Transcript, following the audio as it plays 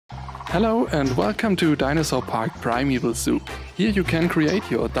Hello and welcome to Dinosaur Park Primeval Zoo. Here you can create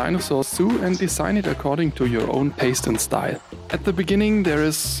your dinosaur zoo and design it according to your own taste and style. At the beginning there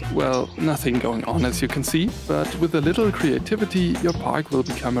is, well, nothing going on as you can see, but with a little creativity your park will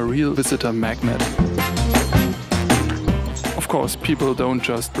become a real visitor magnet. Of course, people don't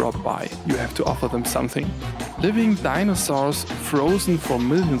just drop by, you have to offer them something. Living dinosaurs frozen for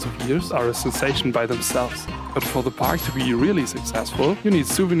millions of years are a sensation by themselves. But for the park to be really successful, you need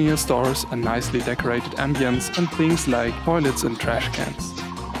souvenir stores, a nicely decorated ambience and things like toilets and trash cans.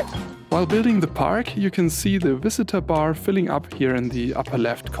 While building the park, you can see the visitor bar filling up here in the upper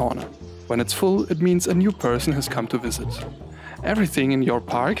left corner. When it's full, it means a new person has come to visit. Everything in your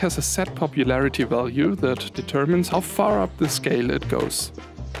park has a set popularity value that determines how far up the scale it goes.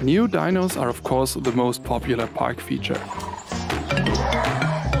 New dinos are of course the most popular park feature.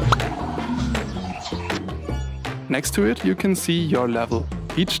 Next to it you can see your level.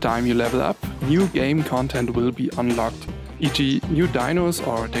 Each time you level up, new game content will be unlocked, e.g. new dinos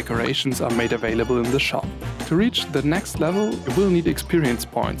or decorations are made available in the shop. To reach the next level you will need experience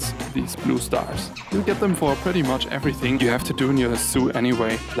points, these blue stars. You'll get them for pretty much everything you have to do in your zoo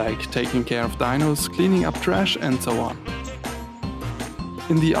anyway, like taking care of dinos, cleaning up trash and so on.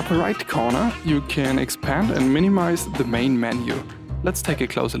 In the upper right corner you can expand and minimize the main menu. Let's take a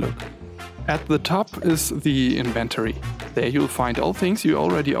closer look. At the top is the inventory. There you'll find all things you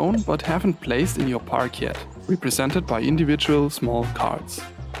already own but haven't placed in your park yet, represented by individual small cards.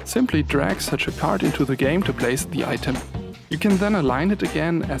 Simply drag such a card into the game to place the item. You can then align it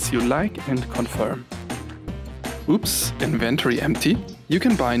again as you like and confirm. Oops, inventory empty. You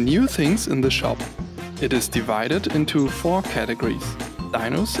can buy new things in the shop. It is divided into 4 categories: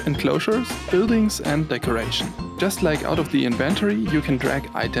 dinos, enclosures, buildings and decoration. Just like out of the inventory, you can drag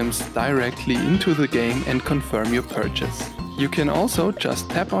items directly into the game and confirm your purchase. You can also just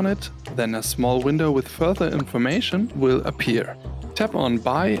tap on it, then a small window with further information will appear. Tap on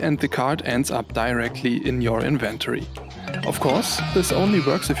buy and the card ends up directly in your inventory. Of course, this only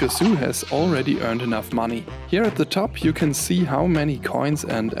works if your zoo has already earned enough money. Here at the top you can see how many coins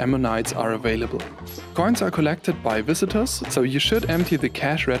and ammonites are available. Coins are collected by visitors, so you should empty the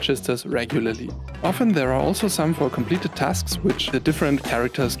cash registers regularly. Often there are also some for completed tasks which the different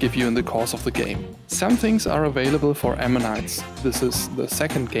characters give you in the course of the game. Some things are available for ammonites. This is the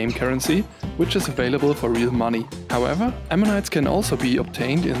second game currency, which is available for real money. However, ammonites can also be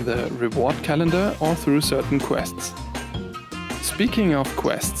obtained in the reward calendar or through certain quests. Speaking of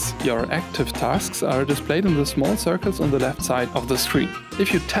quests, your active tasks are displayed in the small circles on the left side of the screen.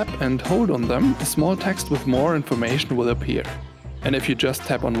 If you tap and hold on them, a small text with more information will appear. And if you just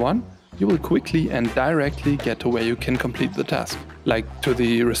tap on one, you will quickly and directly get to where you can complete the task, like to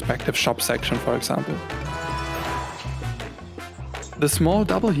the respective shop section for example. The small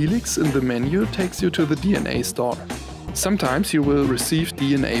double helix in the menu takes you to the DNA store. Sometimes you will receive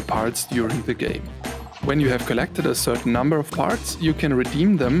DNA parts during the game. When you have collected a certain number of parts, you can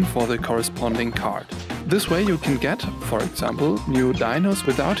redeem them for the corresponding card. This way you can get, for example, new dinos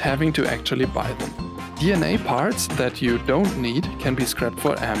without having to actually buy them. DNA parts that you don't need can be scrapped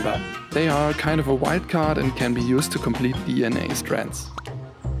for amber. They are kind of a wildcard and can be used to complete DNA strands.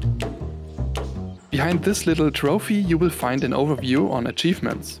 Behind this little trophy you will find an overview on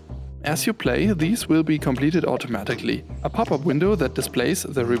achievements. As you play, these will be completed automatically. A pop-up window that displays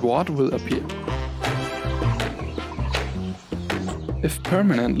the reward will appear. If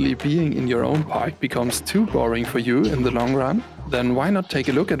permanently being in your own park becomes too boring for you in the long run, then why not take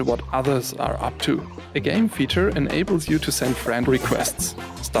a look at what others are up to? A game feature enables you to send friend requests,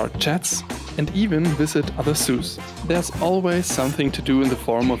 start chats, and even visit other zoos. There's always something to do in the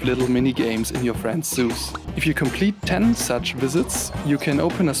form of little mini-games in your friends' zoos. If you complete 10 such visits, you can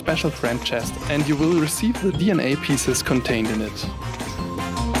open a special friend chest and you will receive the DNA pieces contained in it.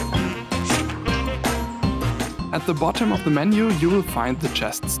 At the bottom of the menu you will find the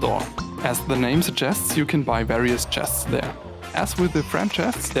chest store. As the name suggests, you can buy various chests there. As with the friend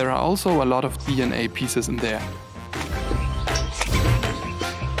chests, there are also a lot of DNA pieces in there.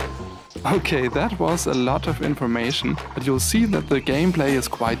 Okay, that was a lot of information, but you'll see that the gameplay is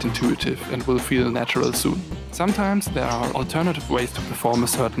quite intuitive and will feel natural soon. Sometimes there are alternative ways to perform a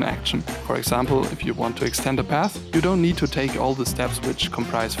certain action. For example, if you want to extend a path, you don't need to take all the steps which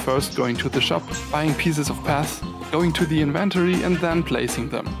comprise first going to the shop, buying pieces of path, going to the inventory and then placing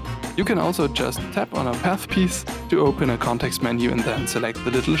them. You can also just tap on a path piece to open a context menu and then select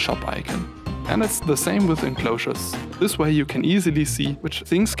the little shop icon. And it's the same with enclosures. This way you can easily see which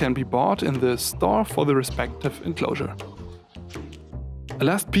things can be bought in the store for the respective enclosure. A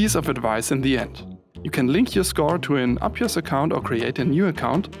last piece of advice in the end. You can link your score to an Appius account or create a new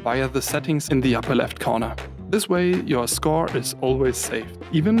account via the settings in the upper left corner. This way, your score is always saved,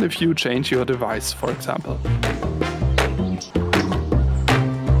 even if you change your device, for example.